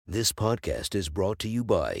This podcast is brought to you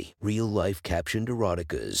by Real Life Captioned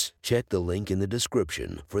Eroticas. Check the link in the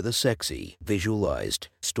description for the sexy, visualized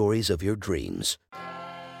stories of your dreams.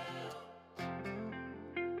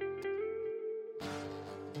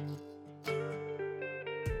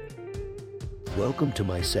 Welcome to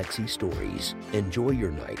my sexy stories. Enjoy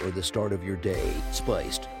your night or the start of your day,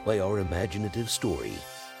 spiced by our imaginative story.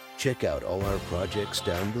 Check out all our projects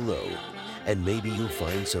down below, and maybe you'll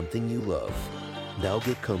find something you love. Now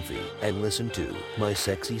get comfy and listen to my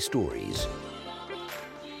sexy stories.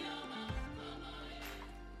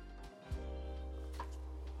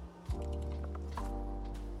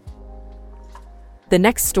 The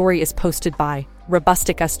next story is posted by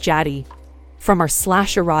Robusticus Jaddy. From our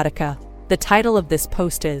 /erotica, the title of this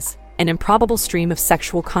post is An Improbable Stream of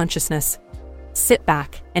Sexual Consciousness. Sit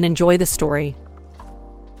back and enjoy the story.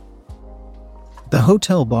 The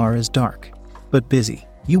hotel bar is dark, but busy.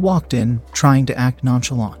 You walked in, trying to act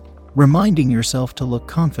nonchalant, reminding yourself to look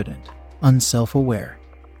confident, unself-aware,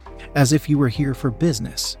 as if you were here for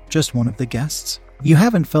business, just one of the guests. You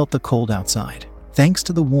haven't felt the cold outside, thanks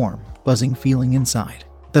to the warm, buzzing feeling inside.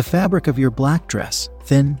 The fabric of your black dress,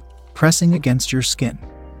 thin, pressing against your skin,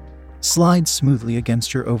 slides smoothly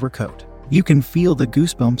against your overcoat. You can feel the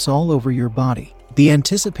goosebumps all over your body. The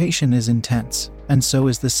anticipation is intense, and so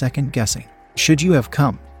is the second guessing. Should you have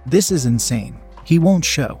come? This is insane. He won't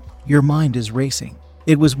show. Your mind is racing.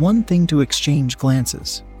 It was one thing to exchange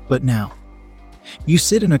glances, but now you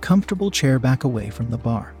sit in a comfortable chair back away from the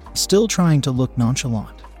bar, still trying to look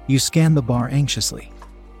nonchalant. You scan the bar anxiously,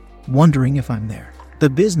 wondering if I'm there. The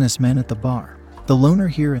businessmen at the bar, the loner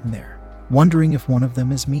here and there, wondering if one of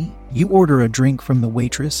them is me. You order a drink from the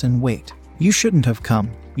waitress and wait. You shouldn't have come,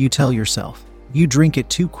 you tell yourself. You drink it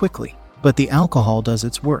too quickly, but the alcohol does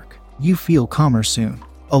its work. You feel calmer soon,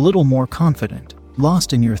 a little more confident.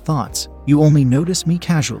 Lost in your thoughts, you only notice me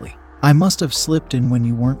casually. I must have slipped in when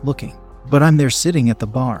you weren't looking, but I'm there sitting at the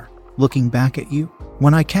bar, looking back at you.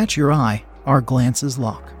 When I catch your eye, our glances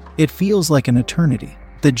lock. It feels like an eternity.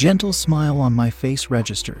 The gentle smile on my face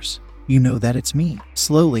registers. You know that it's me.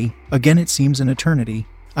 Slowly, again it seems an eternity,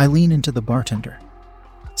 I lean into the bartender,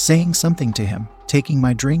 saying something to him, taking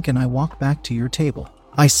my drink, and I walk back to your table.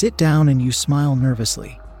 I sit down and you smile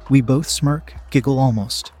nervously. We both smirk, giggle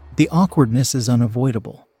almost. The awkwardness is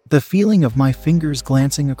unavoidable. The feeling of my fingers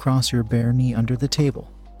glancing across your bare knee under the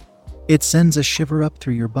table. It sends a shiver up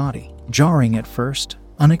through your body, jarring at first,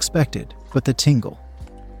 unexpected, but the tingle,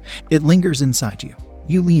 it lingers inside you.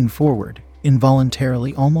 You lean forward,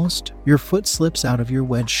 involuntarily almost, your foot slips out of your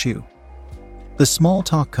wedge shoe. The small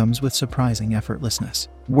talk comes with surprising effortlessness.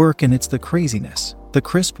 Work, and it's the craziness, the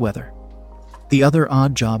crisp weather, the other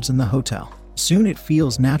odd jobs in the hotel. Soon it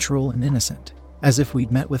feels natural and innocent, as if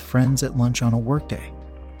we'd met with friends at lunch on a workday,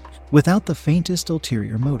 without the faintest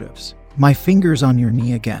ulterior motives. My fingers on your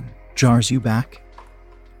knee again jars you back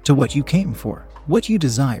to what you came for, what you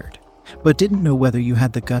desired, but didn't know whether you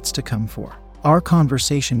had the guts to come for. Our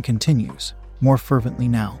conversation continues, more fervently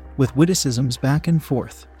now, with witticisms back and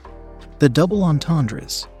forth, the double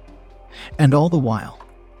entendres, and all the while,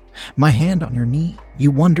 my hand on your knee. You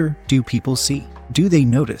wonder, do people see? Do they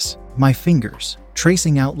notice? My fingers,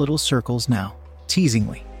 tracing out little circles now,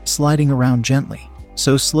 teasingly, sliding around gently,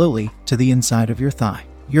 so slowly, to the inside of your thigh.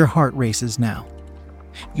 Your heart races now.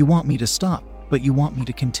 You want me to stop, but you want me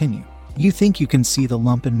to continue. You think you can see the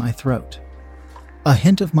lump in my throat. A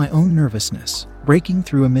hint of my own nervousness, breaking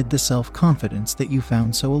through amid the self-confidence that you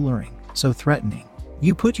found so alluring, so threatening.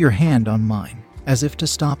 You put your hand on mine, as if to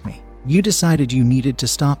stop me. You decided you needed to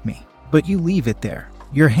stop me, but you leave it there,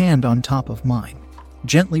 your hand on top of mine,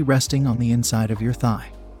 gently resting on the inside of your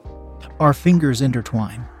thigh. Our fingers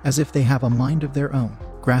intertwine, as if they have a mind of their own,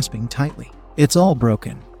 grasping tightly. It's all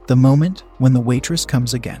broken, the moment when the waitress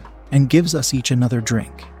comes again, and gives us each another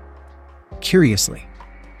drink. Curiously,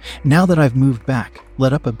 now that I've moved back,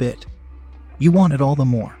 let up a bit, you want it all the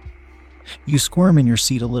more. You squirm in your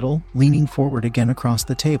seat a little, leaning forward again across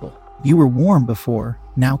the table. You were warm before,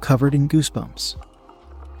 now covered in goosebumps.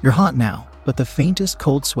 You're hot now, but the faintest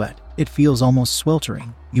cold sweat, it feels almost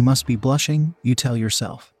sweltering. You must be blushing, you tell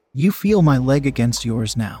yourself. You feel my leg against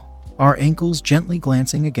yours now, our ankles gently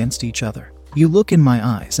glancing against each other. You look in my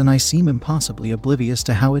eyes and I seem impossibly oblivious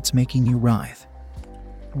to how it's making you writhe.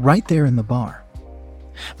 Right there in the bar.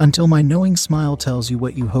 Until my knowing smile tells you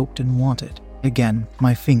what you hoped and wanted. Again,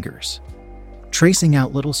 my fingers, tracing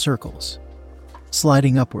out little circles,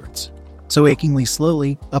 sliding upwards, so achingly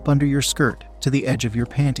slowly, up under your skirt, to the edge of your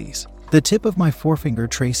panties. The tip of my forefinger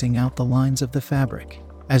tracing out the lines of the fabric,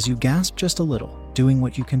 as you gasp just a little, doing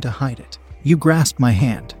what you can to hide it. You grasp my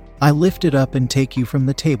hand. I lift it up and take you from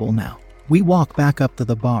the table now. We walk back up to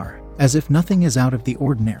the bar, as if nothing is out of the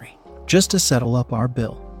ordinary. Just to settle up our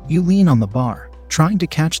bill, you lean on the bar, trying to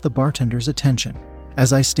catch the bartender's attention.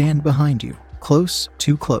 As I stand behind you, close,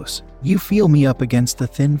 too close, you feel me up against the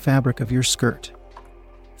thin fabric of your skirt.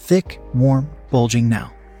 Thick, warm, bulging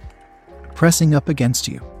now. Pressing up against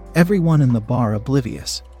you, everyone in the bar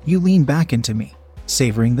oblivious, you lean back into me,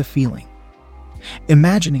 savoring the feeling.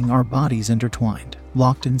 Imagining our bodies intertwined,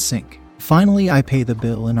 locked in sync. Finally, I pay the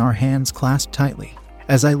bill and our hands clasp tightly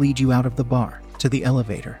as I lead you out of the bar to the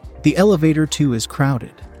elevator. The elevator too is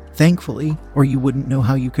crowded, thankfully, or you wouldn't know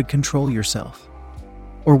how you could control yourself.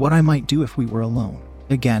 Or what I might do if we were alone,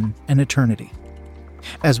 again, an eternity.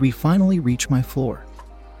 As we finally reach my floor,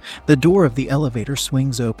 the door of the elevator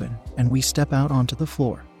swings open and we step out onto the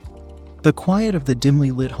floor. The quiet of the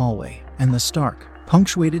dimly lit hallway and the stark,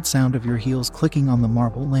 punctuated sound of your heels clicking on the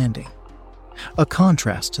marble landing. A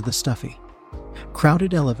contrast to the stuffy,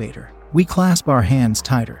 crowded elevator. We clasp our hands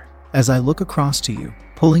tighter as I look across to you,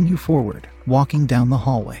 pulling you forward, walking down the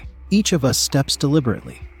hallway. Each of us steps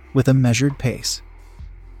deliberately, with a measured pace.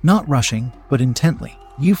 Not rushing, but intently.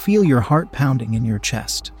 You feel your heart pounding in your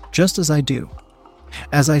chest, just as I do.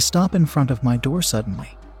 As I stop in front of my door suddenly,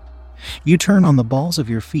 you turn on the balls of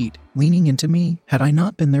your feet, leaning into me. Had I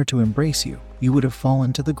not been there to embrace you, you would have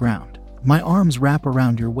fallen to the ground. My arms wrap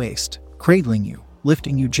around your waist, cradling you,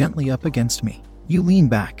 lifting you gently up against me. You lean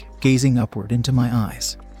back, gazing upward into my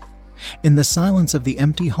eyes. In the silence of the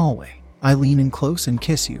empty hallway, I lean in close and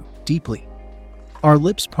kiss you, deeply. Our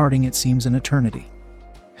lips parting it seems an eternity.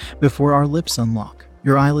 Before our lips unlock,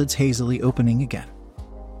 your eyelids hazily opening again.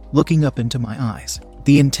 Looking up into my eyes,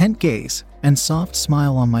 the intent gaze and soft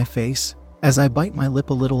smile on my face as I bite my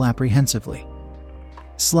lip a little apprehensively.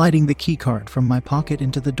 Sliding the keycard from my pocket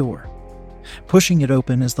into the door, pushing it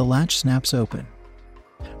open as the latch snaps open.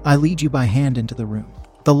 I lead you by hand into the room.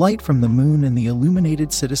 The light from the moon and the illuminated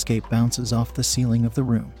cityscape bounces off the ceiling of the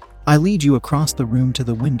room. I lead you across the room to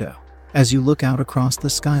the window as you look out across the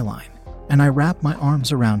skyline, and I wrap my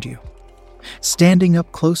arms around you. Standing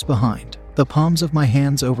up close behind, the palms of my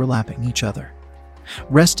hands overlapping each other,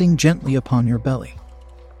 resting gently upon your belly,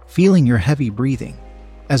 feeling your heavy breathing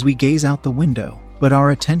as we gaze out the window, but our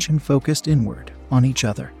attention focused inward on each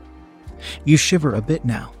other. You shiver a bit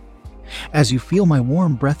now as you feel my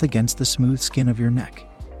warm breath against the smooth skin of your neck.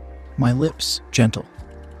 My lips, gentle,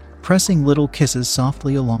 pressing little kisses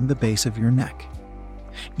softly along the base of your neck.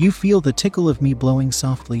 You feel the tickle of me blowing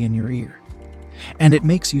softly in your ear, and it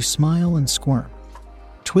makes you smile and squirm,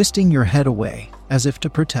 twisting your head away as if to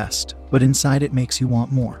protest, but inside it makes you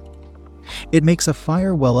want more. It makes a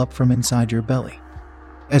fire well up from inside your belly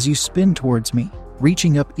as you spin towards me,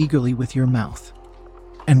 reaching up eagerly with your mouth.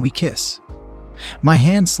 And we kiss. My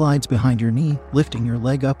hand slides behind your knee, lifting your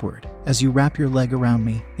leg upward as you wrap your leg around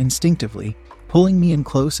me, instinctively, pulling me in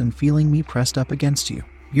close and feeling me pressed up against you.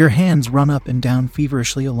 Your hands run up and down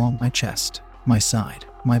feverishly along my chest, my side,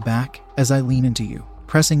 my back, as I lean into you,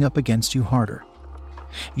 pressing up against you harder.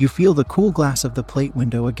 You feel the cool glass of the plate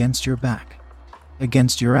window against your back,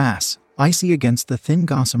 against your ass, icy against the thin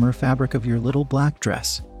gossamer fabric of your little black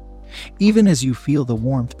dress, even as you feel the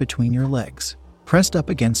warmth between your legs, pressed up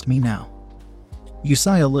against me now. You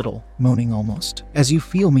sigh a little, moaning almost, as you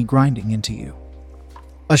feel me grinding into you.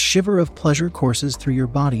 A shiver of pleasure courses through your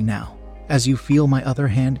body now, as you feel my other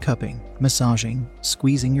hand cupping, massaging,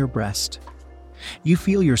 squeezing your breast. You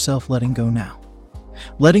feel yourself letting go now,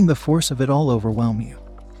 letting the force of it all overwhelm you.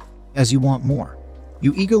 As you want more,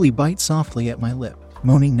 you eagerly bite softly at my lip,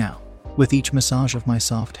 moaning now, with each massage of my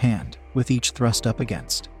soft hand, with each thrust up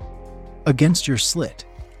against your slit.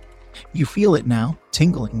 You feel it now,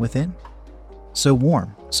 tingling within. So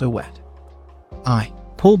warm, so wet. I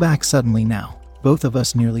pull back suddenly now, both of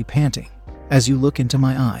us nearly panting, as you look into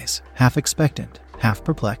my eyes, half expectant, half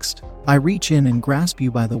perplexed. I reach in and grasp you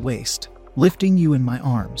by the waist, lifting you in my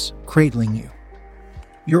arms, cradling you.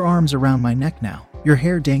 Your arms around my neck now, your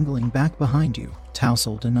hair dangling back behind you,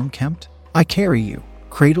 tousled and unkempt. I carry you,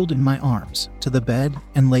 cradled in my arms, to the bed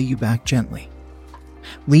and lay you back gently,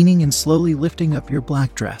 leaning and slowly lifting up your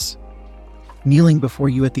black dress, kneeling before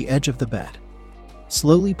you at the edge of the bed,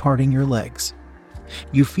 slowly parting your legs.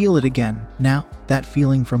 You feel it again, now, that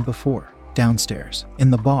feeling from before, downstairs, in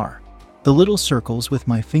the bar. The little circles with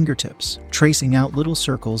my fingertips, tracing out little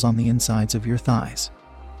circles on the insides of your thighs.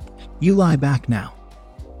 You lie back now,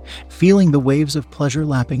 feeling the waves of pleasure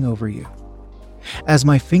lapping over you, as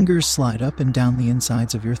my fingers slide up and down the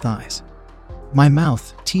insides of your thighs. My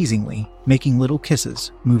mouth, teasingly, making little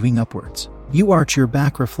kisses, moving upwards. You arch your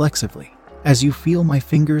back reflexively, as you feel my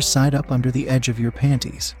fingers side up under the edge of your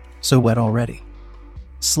panties, so wet already,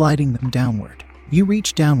 sliding them downward. You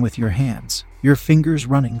reach down with your hands, your fingers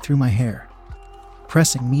running through my hair,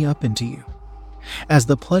 pressing me up into you. As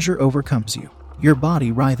the pleasure overcomes you, your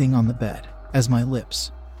body writhing on the bed, as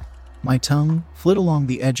my tongue flit along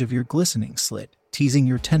the edge of your glistening slit, teasing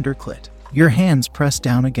your tender clit. Your hands press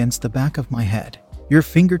down against the back of my head, your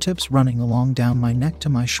fingertips running along down my neck to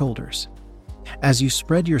my shoulders. As you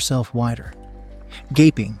spread yourself wider,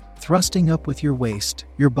 gaping, thrusting up with your waist,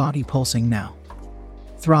 your body pulsing now,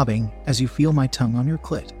 throbbing as you feel my tongue on your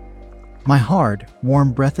clit. My hard,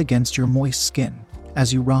 warm breath against your moist skin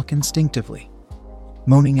as you rock instinctively,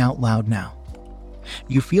 moaning out loud now.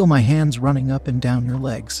 You feel my hands running up and down your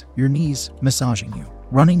legs, your knees massaging you,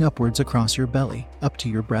 running upwards across your belly, up to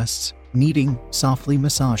your breasts, kneading, softly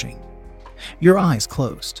massaging. Your eyes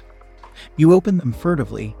closed. You open them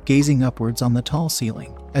furtively, gazing upwards on the tall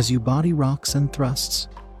ceiling as your body rocks and thrusts,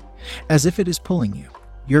 as if it is pulling you,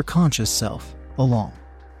 your conscious self, along.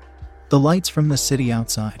 The lights from the city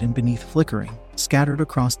outside and beneath flickering, scattered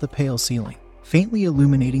across the pale ceiling, faintly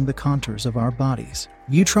illuminating the contours of our bodies.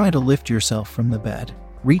 You try to lift yourself from the bed,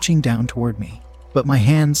 reaching down toward me, but my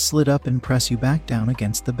hands slid up and press you back down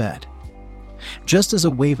against the bed. Just as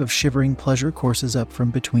a wave of shivering pleasure courses up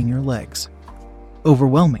from between your legs,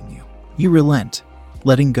 overwhelming you, you relent,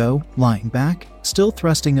 letting go, lying back, still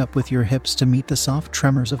thrusting up with your hips to meet the soft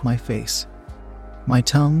tremors of my face. My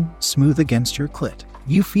tongue smooth against your clit.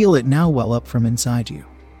 You feel it now well up from inside you,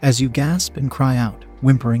 as you gasp and cry out,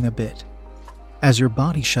 whimpering a bit. As your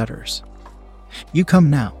body shudders, you come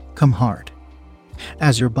now, come hard.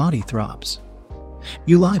 As your body throbs,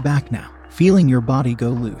 you lie back now, feeling your body go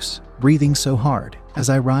loose, breathing so hard as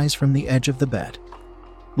I rise from the edge of the bed,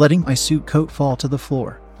 letting my suit coat fall to the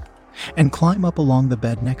floor, and climb up along the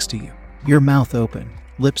bed next to you, your mouth open,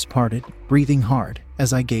 lips parted, breathing hard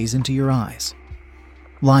as I gaze into your eyes.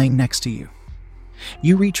 Lying next to you,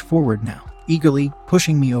 you reach forward now, eagerly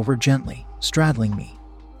pushing me over gently, straddling me.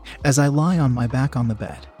 As I lie on my back on the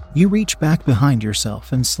bed, you reach back behind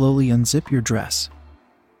yourself and slowly unzip your dress.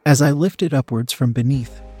 As I lift it upwards from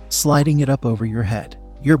beneath, sliding it up over your head,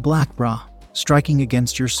 your black bra striking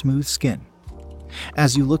against your smooth skin.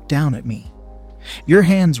 As you look down at me, your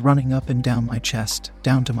hands running up and down my chest,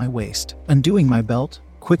 down to my waist, undoing my belt,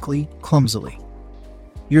 quickly, clumsily.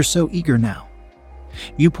 You're so eager now.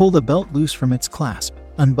 You pull the belt loose from its clasp,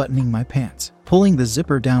 unbuttoning my pants, pulling the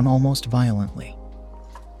zipper down almost violently.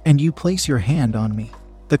 And you place your hand on me,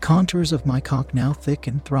 the contours of my cock now thick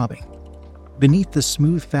and throbbing, beneath the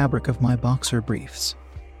smooth fabric of my boxer briefs.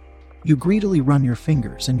 You greedily run your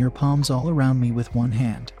fingers and your palms all around me with one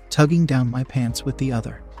hand, tugging down my pants with the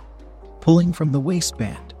other. Pulling from the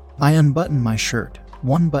waistband, I unbutton my shirt,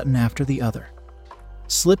 one button after the other,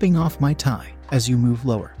 slipping off my tie as you move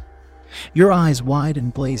lower. Your eyes wide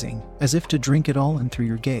and blazing, as if to drink it all in through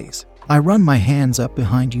your gaze. I run my hands up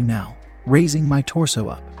behind you now, raising my torso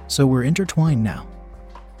up, so we're intertwined now.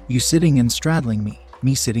 You sitting and straddling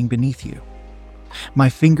me sitting beneath you. My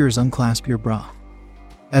fingers unclasp your bra.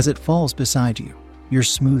 As it falls beside you, your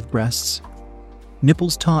smooth breasts,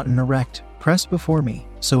 nipples taut and erect, press before me,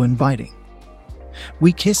 so inviting.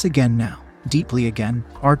 We kiss again now, deeply again,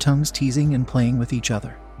 our tongues teasing and playing with each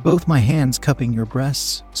other. Both my hands cupping your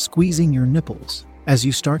breasts, squeezing your nipples, as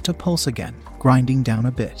you start to pulse again, grinding down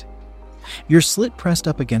a bit. Your slit pressed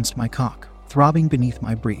up against my cock, throbbing beneath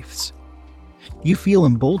my briefs. You feel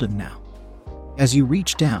emboldened now, as you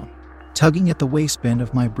reach down, tugging at the waistband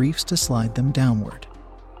of my briefs to slide them downward.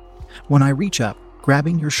 When I reach up,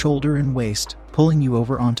 grabbing your shoulder and waist, pulling you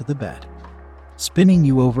over onto the bed, spinning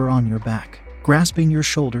you over on your back, grasping your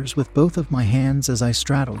shoulders with both of my hands as I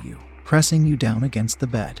straddle you, pressing you down against the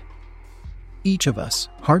bed. Each of us,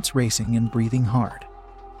 hearts racing and breathing hard,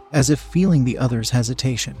 as if feeling the other's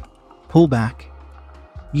hesitation. Pull back.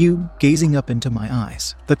 You, gazing up into my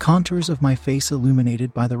eyes, the contours of my face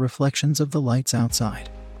illuminated by the reflections of the lights outside.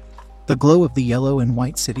 The glow of the yellow and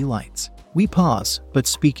white city lights. We pause, but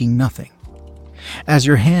speaking nothing. As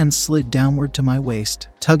your hands slid downward to my waist,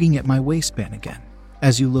 tugging at my waistband again.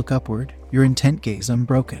 As you look upward, your intent gaze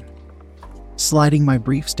unbroken. Sliding my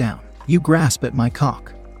briefs down, you grasp at my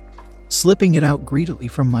cock, slipping it out greedily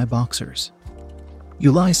from my boxers.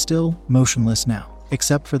 You lie still, motionless now,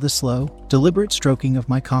 except for the slow, deliberate stroking of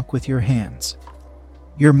my cock with your hands.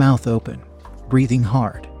 Your mouth open, breathing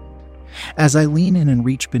hard. As I lean in and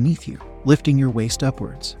reach beneath you, lifting your waist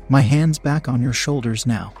upwards, my hands back on your shoulders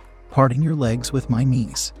now, parting your legs with my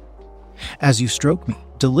knees. As you stroke me,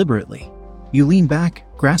 deliberately, you lean back,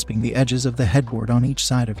 grasping the edges of the headboard on each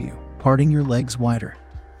side of you, parting your legs wider,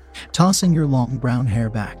 tossing your long brown hair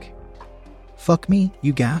back. Fuck me,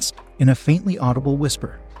 you gasp, in a faintly audible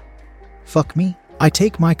whisper. Fuck me, I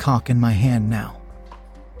take my cock in my hand now,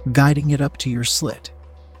 guiding it up to your slit.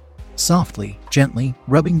 Softly, gently,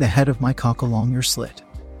 rubbing the head of my cock along your slit.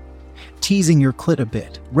 Teasing your clit a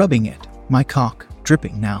bit, rubbing it, my cock,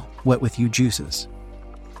 dripping now, wet with you juices.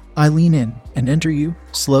 I lean in and enter you,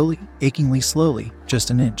 slowly, achingly slowly,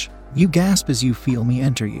 just an inch. You gasp as you feel me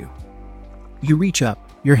enter you. You reach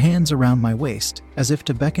up, your hands around my waist, as if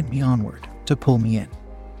to beckon me onward, to pull me in.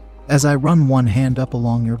 As I run one hand up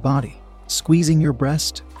along your body, squeezing your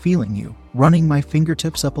breast, feeling you, running my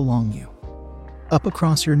fingertips up along you. Up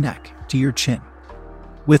across your neck, to your chin.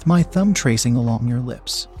 With my thumb tracing along your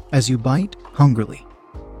lips, as you bite, hungrily.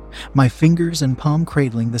 My fingers and palm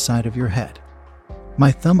cradling the side of your head.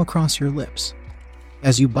 My thumb across your lips,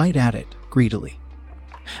 as you bite at it, greedily.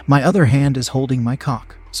 My other hand is holding my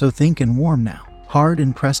cock, so thick and warm now, hard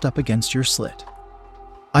and pressed up against your slit.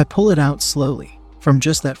 I pull it out slowly, from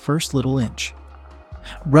just that first little inch.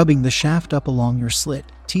 Rubbing the shaft up along your slit,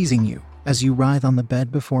 teasing you, as you writhe on the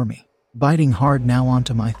bed before me, biting hard now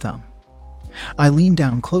onto my thumb. I lean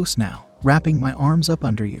down close now, wrapping my arms up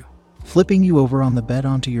under you, flipping you over on the bed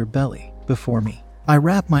onto your belly, before me. I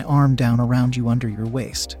wrap my arm down around you under your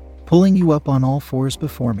waist, pulling you up on all fours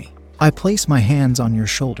before me. I place my hands on your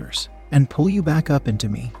shoulders, and pull you back up into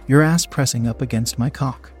me, your ass pressing up against my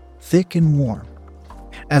cock, thick and warm.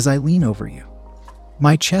 As I lean over you,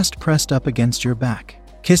 my chest pressed up against your back,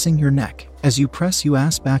 kissing your neck, as you press you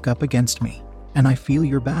ass back up against me, and I feel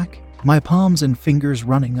your back, my palms and fingers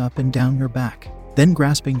running up and down your back, then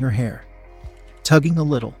grasping your hair, tugging a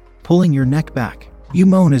little, pulling your neck back. You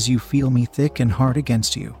moan as you feel me thick and hard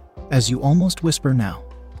against you, as you almost whisper now.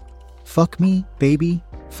 Fuck me, baby,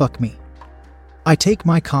 fuck me. I take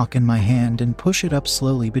my cock in my hand and push it up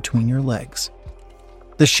slowly between your legs.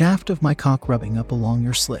 The shaft of my cock rubbing up along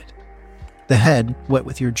your slit. The head, wet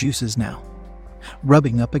with your juices now,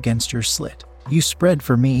 rubbing up against your slit. You spread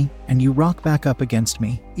for me, and you rock back up against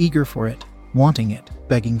me, eager for it, wanting it,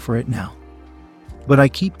 begging for it now. But I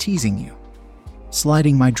keep teasing you,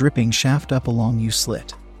 sliding my dripping shaft up along you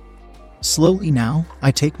slit. Slowly now,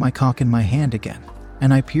 I take my cock in my hand again,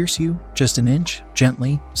 and I pierce you, just an inch,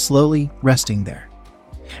 gently, slowly, resting there.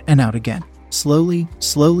 And out again. Slowly,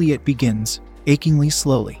 slowly it begins, achingly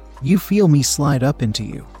slowly. You feel me slide up into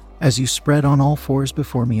you, as you spread on all fours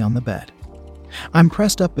before me on the bed. I'm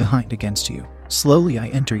pressed up behind against you. Slowly I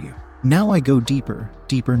enter you. Now I go deeper,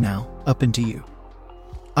 deeper now, up into you.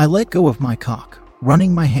 I let go of my cock,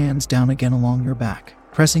 running my hands down again along your back,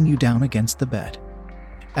 pressing you down against the bed.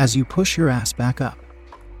 As you push your ass back up,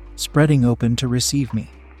 spreading open to receive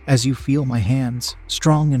me, as you feel my hands,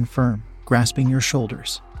 strong and firm, grasping your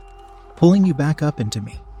shoulders, pulling you back up into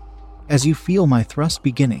me. As you feel my thrust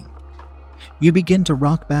beginning, you begin to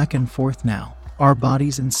rock back and forth now, our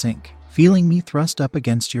bodies in sync, feeling me thrust up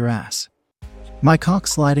against your ass. My cock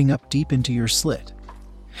sliding up deep into your slit.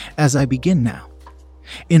 As I begin now,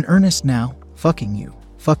 in earnest now, fucking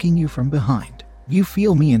you from behind. You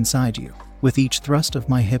feel me inside you. With each thrust of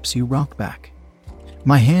my hips you rock back,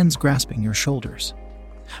 my hands grasping your shoulders,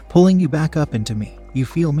 pulling you back up into me. You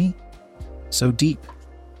feel me? So deep.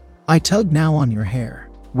 I tug now on your hair,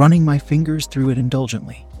 running my fingers through it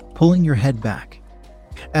indulgently, pulling your head back.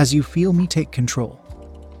 As you feel me take control.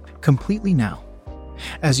 Completely now.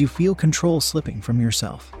 As you feel control slipping from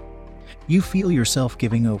yourself. You feel yourself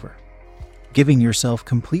giving over. Giving yourself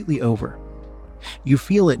completely over. You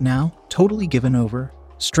feel it now, totally given over,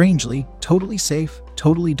 strangely, totally safe,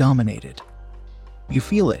 totally dominated. You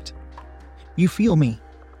feel it. You feel me.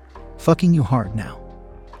 Fucking you hard now.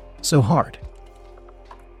 So hard.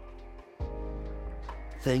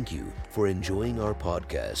 Thank you for enjoying our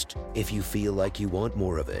podcast. If you feel like you want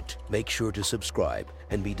more of it, make sure to subscribe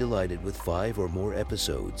and be delighted with 5 or more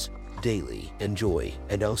episodes daily. Enjoy,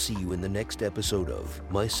 and I'll see you in the next episode of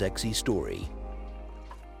My Sexy Story.